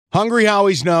Hungry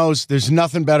Howie's knows there's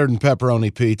nothing better than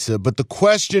pepperoni pizza, but the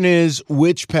question is,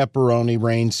 which pepperoni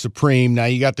reigns supreme? Now,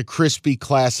 you got the crispy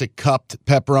classic cupped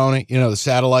pepperoni, the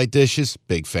satellite dishes,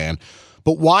 big fan.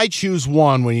 But why choose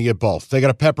one when you get both? They got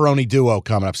a pepperoni duo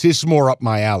coming up. See, this is more up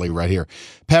my alley right here.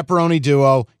 Pepperoni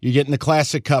duo, you're getting the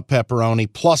classic cup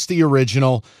pepperoni, plus the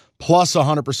original, plus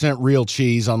 100% real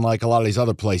cheese, unlike a lot of these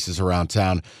other places around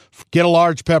town. Get a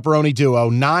large pepperoni duo,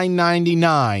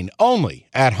 $9.99, only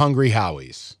at Hungry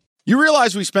Howie's. You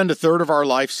realize we spend a third of our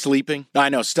life sleeping? I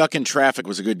know, stuck in traffic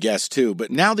was a good guess too, but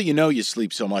now that you know you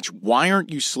sleep so much, why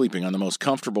aren't you sleeping on the most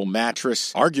comfortable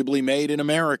mattress arguably made in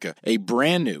America? A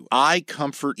brand new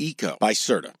iComfort Eco by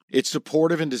Serta. It's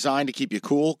supportive and designed to keep you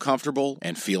cool, comfortable,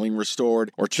 and feeling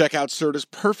restored. Or check out Serta's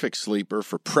Perfect Sleeper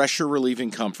for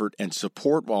pressure-relieving comfort and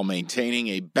support while maintaining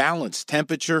a balanced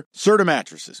temperature. Serta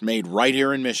mattresses made right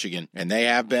here in Michigan, and they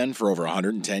have been for over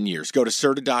 110 years. Go to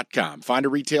Serta.com. Find a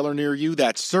retailer near you.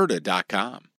 That's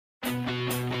Serta.com.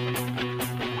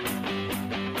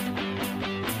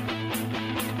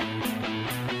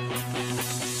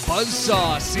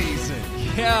 Buzzsaw season.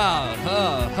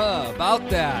 Yeah, about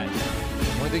that.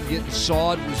 One thing getting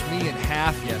sawed was me in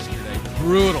half yesterday.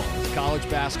 Brutal. College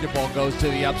basketball goes to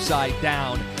the upside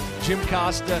down. Jim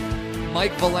Costa,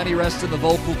 Mike Valenti resting the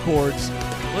vocal cords.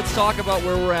 Let's talk about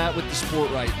where we're at with the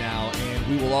sport right now, and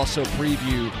we will also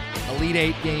preview Elite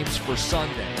Eight games for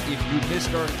Sunday. If you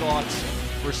missed our thoughts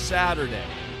for Saturday,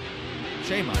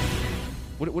 shame on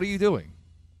you. What are you doing?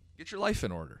 Get your life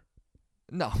in order.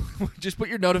 No, just put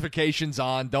your notifications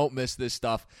on. Don't miss this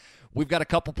stuff. We've got a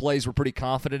couple plays we're pretty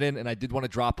confident in, and I did want to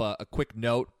drop a quick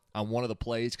note on one of the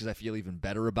plays because I feel even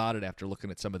better about it after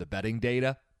looking at some of the betting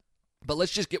data. But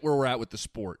let's just get where we're at with the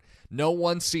sport. No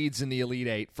one seeds in the Elite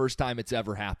Eight. First time it's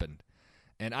ever happened.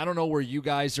 And I don't know where you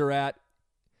guys are at,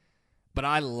 but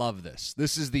I love this.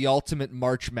 This is the ultimate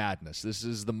March Madness. This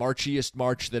is the marchiest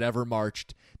March that ever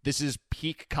marched. This is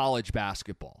peak college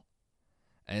basketball.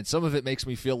 And some of it makes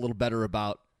me feel a little better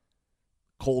about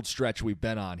cold stretch we've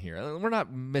been on here. We're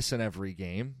not missing every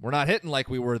game. We're not hitting like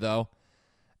we were, though.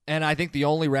 And I think the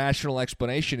only rational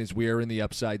explanation is we are in the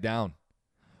upside down,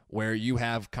 where you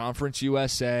have Conference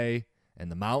USA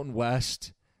and the Mountain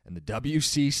West and the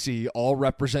WCC all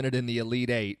represented in the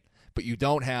Elite Eight, but you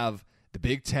don't have the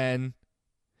Big Ten,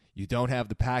 you don't have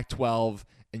the Pac-12,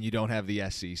 and you don't have the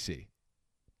SEC.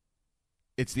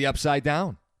 It's the upside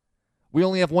down. We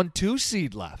only have 1 2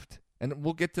 seed left. And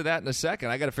we'll get to that in a second.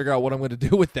 I got to figure out what I'm going to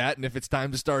do with that and if it's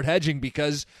time to start hedging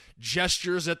because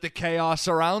gestures at the chaos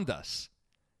around us.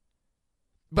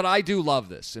 But I do love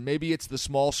this. And maybe it's the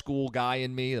small school guy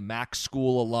in me, the Mac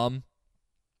school alum.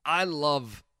 I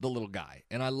love the little guy.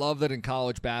 And I love that in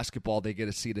college basketball they get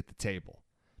a seat at the table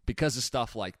because of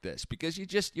stuff like this. Because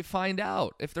you find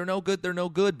out. If they're no good, they're no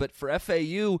good. But for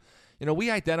FAU,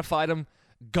 we identified them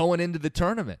going into the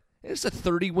tournament. It's a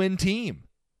 30-win team.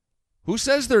 Who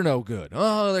says they're no good?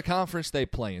 Oh, the conference they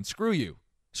play in. Screw you.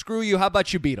 Screw you. How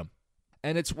about you beat them?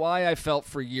 And it's why I felt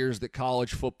for years that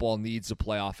college football needs a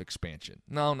playoff expansion.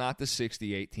 No, not the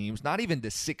 68 teams, not even the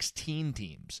 16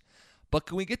 teams. But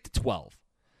can we get to 12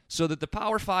 so that the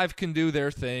Power 5 can do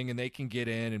their thing and they can get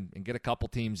in and get a couple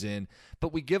teams in,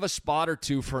 but we give a spot or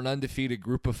two for an undefeated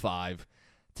group of 5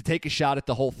 to take a shot at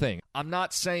the whole thing. I'm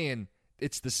not saying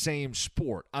it's the same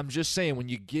sport. I'm just saying when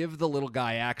you give the little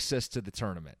guy access to the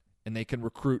tournament, and they can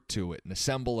recruit to it and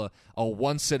assemble a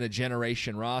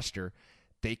once-in-a-generation roster,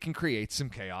 they can create some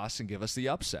chaos and give us the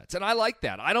upsets. And I like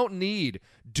that. I don't need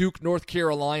Duke, North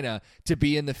Carolina to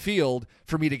be in the field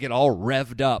for me to get all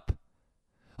revved up.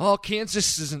 Oh,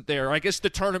 Kansas isn't there. I guess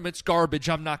the tournament's garbage.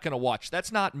 I'm not going to watch.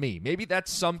 That's not me. Maybe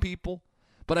that's some people.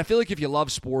 But I feel like if you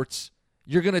love sports,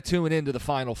 you're going to tune into the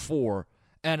Final Four.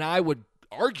 And I would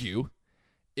argue,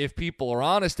 if people are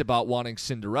honest about wanting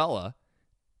Cinderella,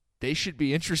 they should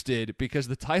be interested because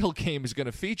the title game is going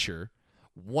to feature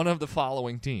one of the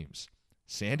following teams: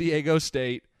 San Diego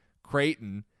State,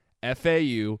 Creighton,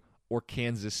 FAU, or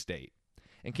Kansas State.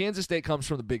 And Kansas State comes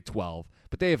from the Big 12,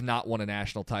 but they have not won a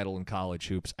national title in college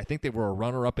hoops. I think they were a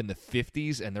runner-up in the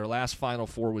 50s, and their last Final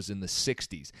Four was in the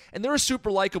 60s. And they're a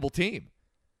super likable team.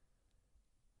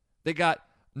 They got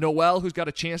Noel, who's got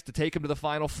a chance to take them to the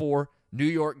Final Four, New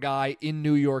York guy in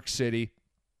New York City.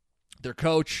 Their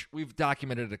coach, we've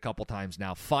documented it a couple times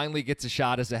now, finally gets a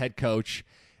shot as a head coach.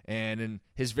 And in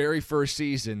his very first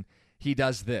season, he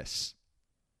does this.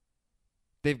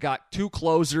 They've got 2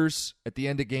 closers at the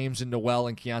end of games in Noel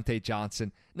and Keontae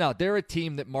Johnson. Now, they're a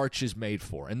team that March is made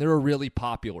for, and they're a really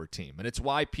popular team. And it's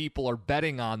why people are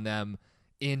betting on them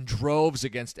in droves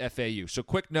against FAU. So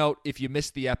quick note, if you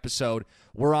missed the episode,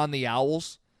 we're on the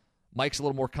Owls. Mike's a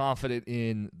little more confident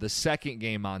in the second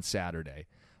game on Saturday.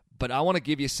 But I want to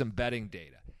give you some betting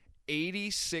data.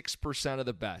 86% of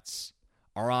the bets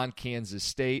are on Kansas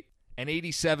State, and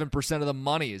 87% of the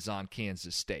money is on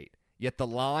Kansas State. Yet the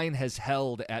line has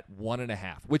held at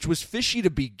 1.5, which was fishy to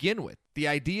begin with. The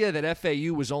idea that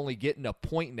FAU was only getting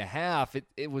 1.5,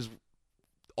 it was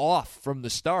off from the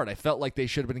start. I felt like they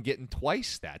should have been getting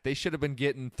twice that. They should have been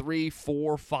getting 3,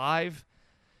 4, 5.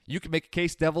 You can make a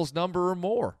case devil's number or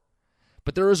more.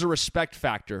 But there is a respect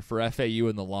factor for FAU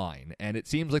in the line, and it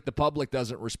seems like the public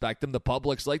doesn't respect them. The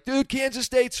public's like, dude, Kansas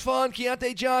State's fun.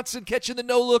 Keontae Johnson catching the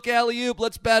no-look alley-oop.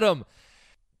 Let's bet him.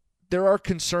 There are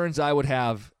concerns I would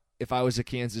have if I was a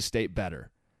Kansas State bettor.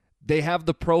 They have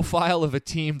the profile of a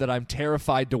team that I'm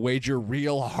terrified to wager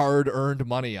real hard-earned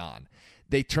money on.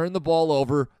 They turn the ball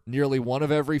over nearly 1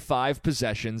 of every 5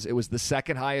 possessions. It was the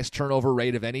second highest turnover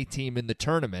rate of any team in the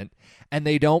tournament. And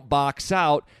they don't box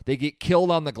out. They get killed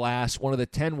on the glass, one of the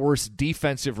 10 worst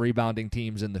defensive rebounding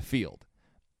teams in the field.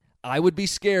 I would be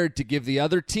scared to give the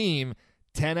other team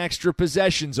 10 extra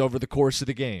possessions over the course of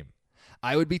the game.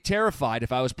 I would be terrified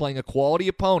if I was playing a quality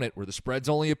opponent where the spread's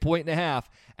only 1.5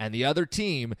 and the other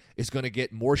team is going to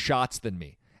get more shots than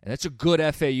me. And that's a good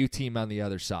FAU team on the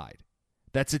other side.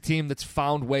 That's a team that's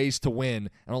found ways to win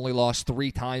and only lost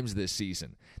 3 times this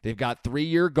season. They've got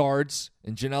 3-year guards,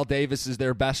 and Janelle Davis is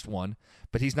their best one,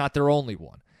 but he's not their only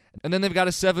one. And then they've got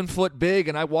a 7-foot big,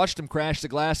 and I watched him crash the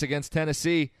glass against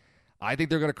Tennessee. I think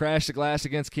they're going to crash the glass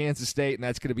against Kansas State, and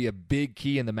that's going to be a big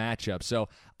key in the matchup. So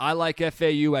I like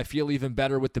FAU. I feel even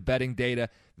better with the betting data.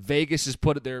 Vegas has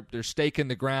put their stake in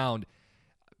the ground.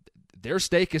 Their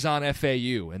stake is on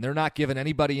FAU, and they're not giving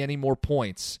anybody any more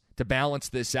points to balance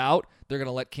this out. They're going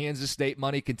to let Kansas State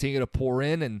money continue to pour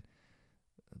in, and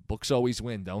books always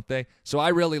win, don't they? So I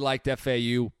really liked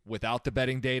FAU without the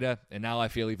betting data, and now I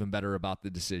feel even better about the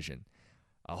decision.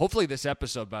 Hopefully this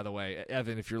episode, by the way,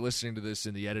 Evan, if you're listening to this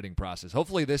in the editing process,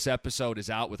 hopefully this episode is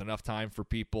out with enough time for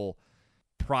people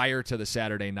prior to the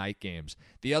Saturday night games.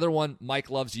 The other one, Mike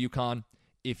loves UConn.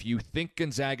 If you think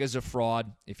Gonzaga's a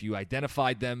fraud, if you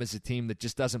identified them as a team that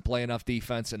just doesn't play enough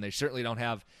defense, and they certainly don't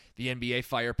have the NBA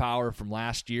firepower from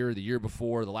last year, the year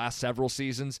before, the last several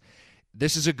seasons,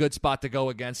 this is a good spot to go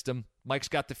against them. Mike's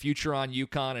got the future on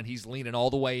UConn, and he's leaning all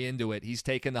the way into it. He's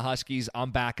taking the Huskies. I'm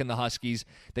backing the Huskies.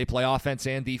 They play offense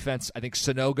and defense. I think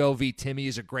Sonogo v. Timmy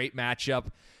is a great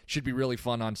matchup. Should be really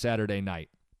fun on Saturday night.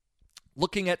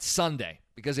 Looking at Sunday,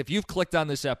 because if you've clicked on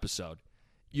this episode,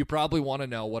 you probably want to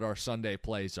know what our Sunday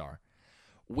plays are.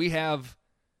 We have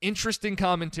interesting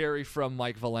commentary from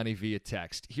Mike Valeni via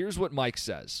text. Here's what Mike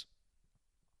says.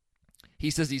 He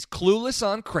says he's clueless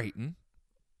on Creighton,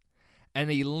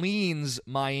 and he leans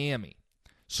Miami.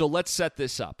 So let's set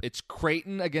this up. It's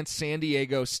Creighton against San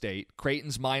Diego State.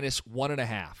 Creighton's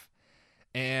 -1.5.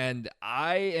 And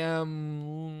I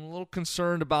am a little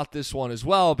concerned about this one as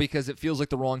well because it feels like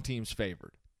the wrong team's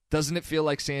favored. Doesn't it feel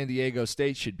like San Diego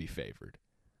State should be favored?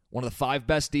 One of the 5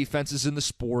 best defenses in the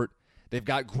sport. They've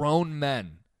got grown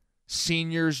men,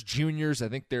 seniors, juniors. I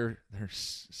think they're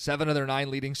 7 of their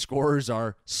 9 leading scorers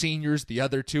are seniors. The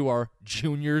other 2 are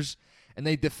juniors, and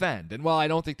they defend. And while I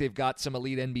don't think they've got some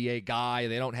elite NBA guy,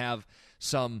 they don't have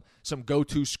some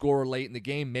go-to scorer late in the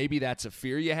game, maybe that's a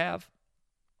fear you have.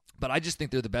 But I just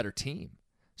think they're the better team.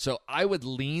 So I would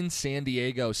lean San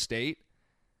Diego State.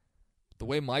 The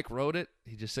way Mike wrote it,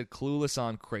 he just said clueless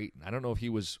on Creighton. I don't know if he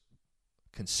was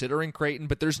considering Creighton,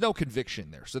 but there's no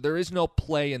conviction there. So there is no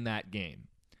play in that game.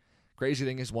 Crazy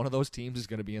thing is one of those teams is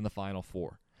going to be in the Final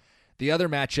Four. The other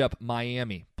matchup,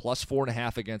 Miami,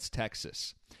 +4.5 against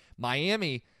Texas.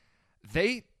 Miami,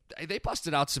 they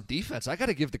busted out some defense. I got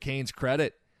to give the Canes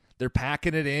credit. They're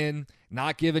packing it in,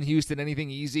 not giving Houston anything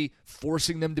easy,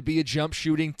 forcing them to be a jump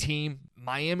shooting team.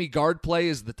 Miami guard play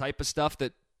is the type of stuff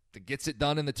that gets it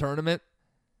done in the tournament.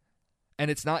 And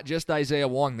it's not just Isaiah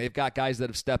Wong. They've got guys that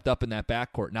have stepped up in that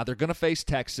backcourt. Now they're going to face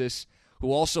Texas,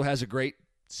 who also has a great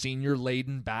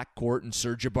senior-laden backcourt in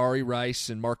Serge Jabari Rice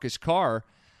and Marcus Carr.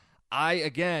 I,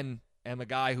 again, am a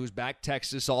guy who's backed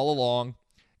Texas all along.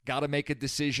 Got to make a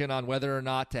decision on whether or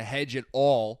not to hedge at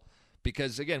all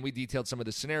because, again, we detailed some of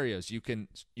the scenarios. You can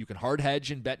hard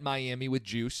hedge and bet Miami with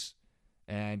juice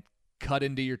and cut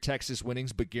into your Texas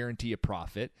winnings but guarantee a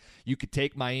profit. You could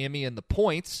take Miami and the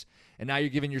points, and now you're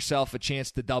giving yourself a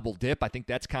chance to double dip. I think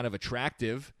that's kind of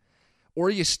attractive. Or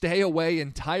you stay away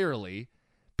entirely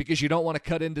because you don't want to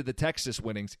cut into the Texas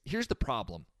winnings. Here's the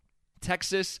problem.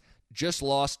 Texas just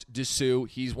lost Dessou.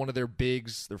 He's one of their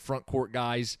bigs, their front court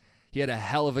guys. He had a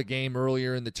hell of a game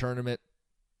earlier in the tournament.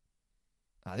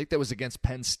 I think that was against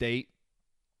Penn State.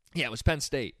 Yeah, it was Penn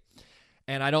State.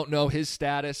 And I don't know his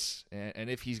status and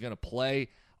if he's going to play.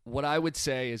 What I would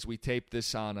say as we tape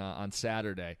this on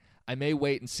Saturday, I may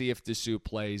wait and see if Dessou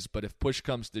plays, but if push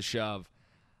comes to shove,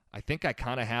 I think I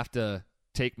kind of have to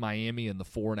take Miami in the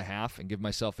 4.5 and give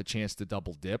myself a chance to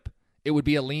double dip. It would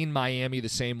be a lean Miami the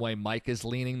same way Mike is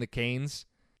leaning the Canes.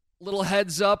 Little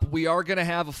heads up, we are going to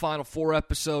have a Final Four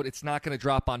episode. It's not going to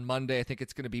drop on Monday. I think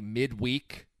it's going to be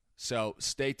midweek, so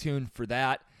stay tuned for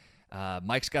that.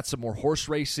 Mike's got some more horse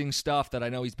racing stuff that I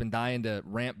know he's been dying to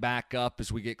ramp back up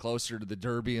as we get closer to the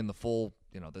Derby and the full,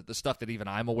 the stuff that even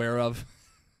I'm aware of.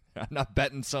 I'm not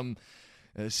betting some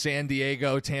San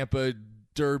Diego, Tampa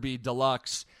Derby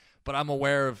Deluxe, but I'm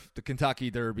aware of the Kentucky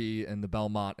Derby and the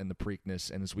Belmont and the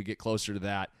Preakness, and as we get closer to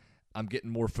that, I'm getting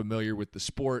more familiar with the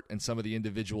sport and some of the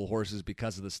individual horses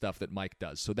because of the stuff that Mike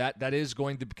does. So that is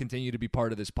going to continue to be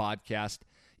part of this podcast,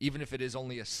 even if it is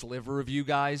only a sliver of you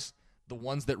guys. The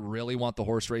ones that really want the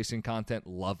horse racing content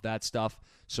love that stuff,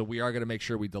 so we are going to make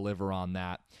sure we deliver on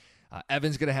that.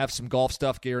 Evan's going to have some golf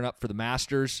stuff gearing up for the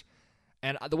Masters,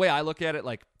 and the way I look at it,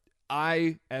 like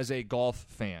I, as a golf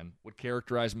fan, would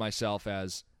characterize myself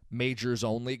as majors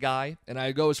only guy, and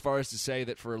I go as far as to say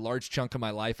that for a large chunk of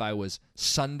my life I was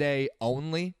Sunday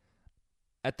only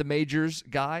at the majors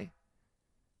guy.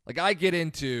 Like I get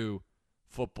into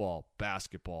football,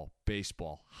 basketball,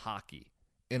 baseball, hockey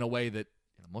in a way that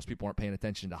most people aren't paying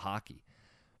attention to hockey,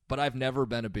 but I've never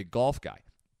been a big golf guy.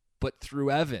 But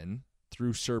through Evan,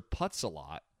 through Sir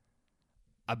Putz-a-Lot,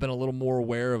 I've been a little more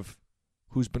aware of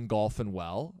who's been golfing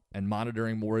well and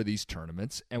monitoring more of these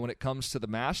tournaments. And when it comes to the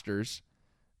Masters,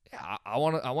 yeah, I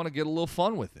want to get a little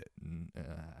fun with it. And,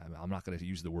 I'm not going to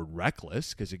use the word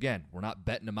reckless because, again, we're not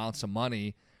betting amounts of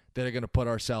money that are going to put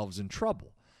ourselves in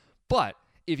trouble. But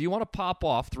if you want to pop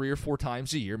off 3 or 4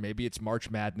 times a year, maybe it's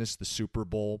March Madness, the Super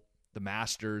Bowl, the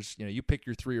Masters, you pick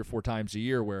your 3 or 4 times a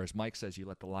year, whereas Mike says you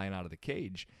let the lion out of the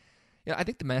cage. I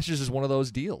think the Masters is one of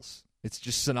those deals. It's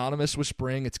just synonymous with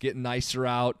spring. It's getting nicer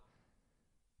out.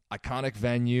 Iconic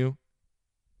venue.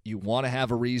 You want to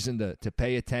have a reason to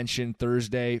pay attention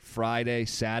Thursday, Friday,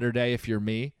 Saturday if you're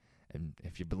me. And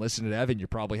if you've been listening to Evan, you're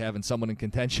probably having someone in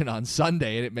contention on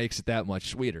Sunday, and it makes it that much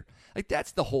sweeter. Like,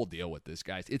 that's the whole deal with this,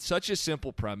 guys. It's such a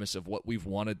simple premise of what we've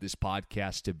wanted this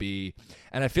podcast to be,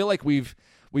 and I feel like we've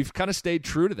kind of stayed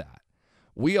true to that.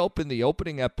 We opened the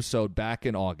opening episode back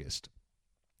in August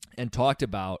and talked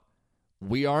about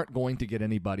we aren't going to get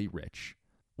anybody rich.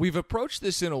 We've approached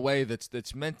this in a way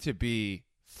that's meant to be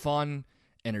fun,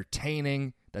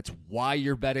 entertaining. That's why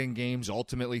you're betting games.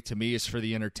 Ultimately, to me, is for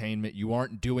the entertainment. You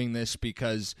aren't doing this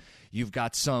because you've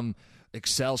got some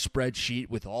Excel spreadsheet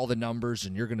with all the numbers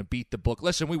and you're going to beat the book.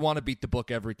 Listen, we want to beat the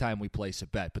book every time we place a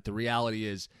bet, but the reality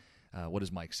is, what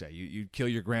does Mike say? You'd kill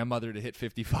your grandmother to hit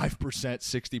 55%,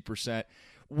 60%.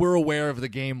 We're aware of the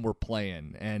game we're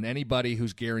playing, and anybody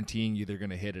who's guaranteeing you they're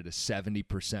going to hit at a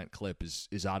 70% clip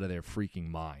is out of their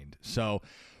freaking mind. So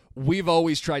we've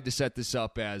always tried to set this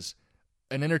up as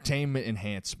an entertainment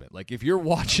enhancement. Like, if you're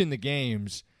watching the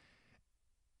games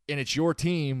and it's your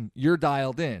team, you're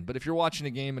dialed in. But if you're watching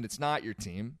a game and it's not your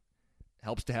team, it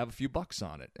helps to have a few bucks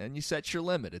on it. And you set your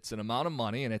limit. It's an amount of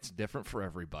money, and it's different for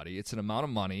everybody. It's an amount of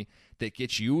money that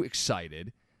gets you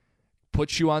excited,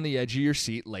 puts you on the edge of your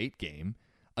seat late game,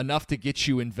 enough to get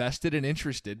you invested and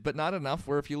interested, but not enough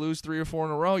where if you lose 3 or 4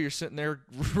 in a row, you're sitting there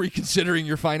reconsidering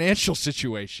your financial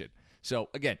situation. So,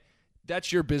 again,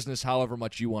 that's your business, however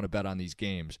much you want to bet on these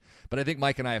games. But I think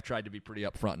Mike and I have tried to be pretty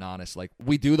upfront and honest. Like,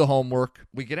 we do the homework,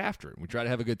 we get after it, we try to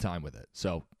have a good time with it.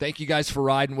 So thank you guys for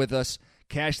riding with us.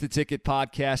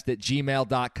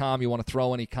 CashTheTicketPodcast@gmail.com. You want to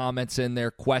throw any comments in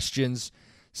there, questions,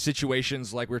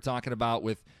 situations like we're talking about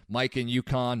with Mike in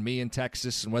Yukon, me in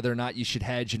Texas, and whether or not you should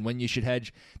hedge and when you should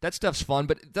hedge. That stuff's fun,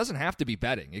 but it doesn't have to be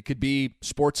betting. It could be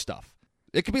sports stuff.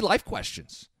 It could be life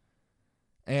questions.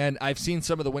 And I've seen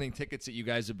some of the winning tickets that you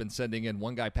guys have been sending in.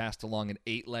 One guy passed along an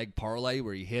 8-leg parlay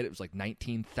where he hit. It was like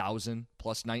 19,000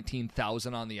 plus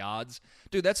 19,000 on the odds.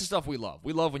 Dude, that's the stuff we love.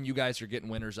 We love when you guys are getting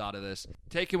winners out of this,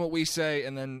 taking what we say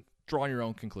and then drawing your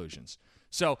own conclusions.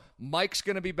 So Mike's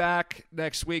going to be back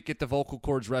next week. Get the vocal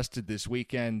cords rested this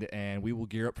weekend, and we will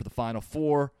gear up for the Final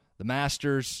Four, the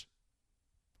Masters,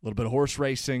 a little bit of horse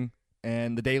racing,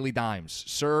 and the Daily Dimes.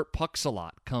 Sir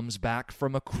Putz-a-Lot comes back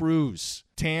from a cruise,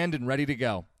 tanned and ready to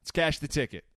go. Let's cash the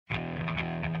ticket.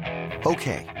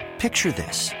 Okay, picture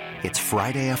this. It's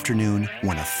Friday afternoon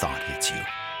when a thought hits you.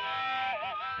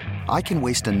 I can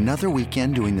waste another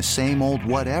weekend doing the same old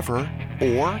whatever,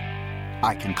 or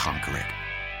I can conquer it.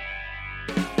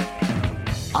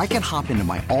 I can hop into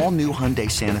my all-new Hyundai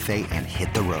Santa Fe and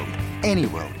hit the road. Any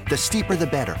road. The steeper, the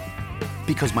better.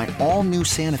 Because my all-new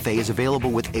Santa Fe is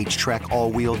available with H-Track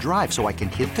all-wheel drive, so I can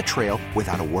hit the trail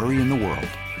without a worry in the world.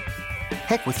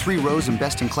 Heck, with 3 rows and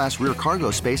best-in-class rear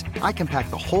cargo space, I can pack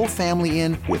the whole family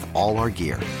in with all our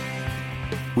gear.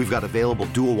 We've got available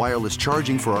dual wireless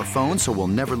charging for our phones, so we'll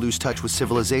never lose touch with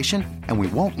civilization, and we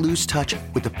won't lose touch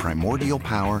with the primordial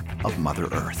power of Mother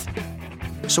Earth.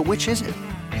 So which is it?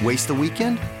 Waste the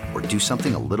weekend or do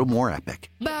something a little more epic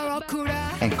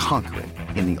and conquer it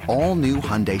in the all-new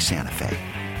Hyundai Santa Fe?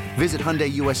 Visit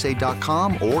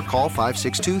HyundaiUSA.com or call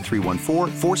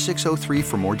 562-314-4603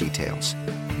 for more details.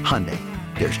 Hyundai,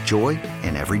 there's joy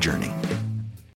in every journey.